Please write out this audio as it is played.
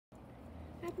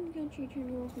Biden Country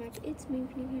channel, welcome back. It's me,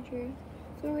 Penny Country.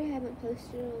 Sorry I haven't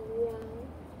posted in a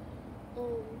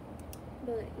while.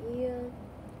 But yeah,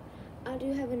 I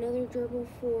do have another gerbil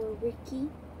for Ricky.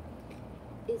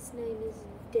 Its name is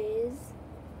Dez.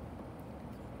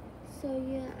 So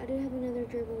yeah, I do have another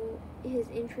gerbil. His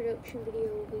introduction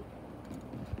video will be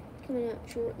coming out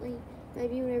shortly.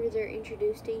 Maybe whenever they're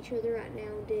introduced to each other. Right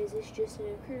now, Dez is just in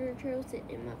a critter trail sitting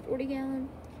in my 40-gallon.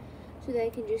 So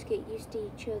they can just get used to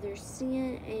each other's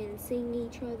scent and seeing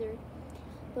each other.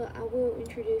 But I will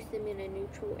introduce them in a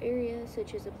neutral area,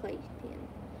 such as a playpen.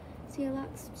 So yeah, like,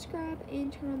 subscribe,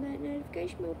 and turn on that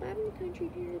notification bell. Bye,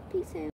 Country. Peace out.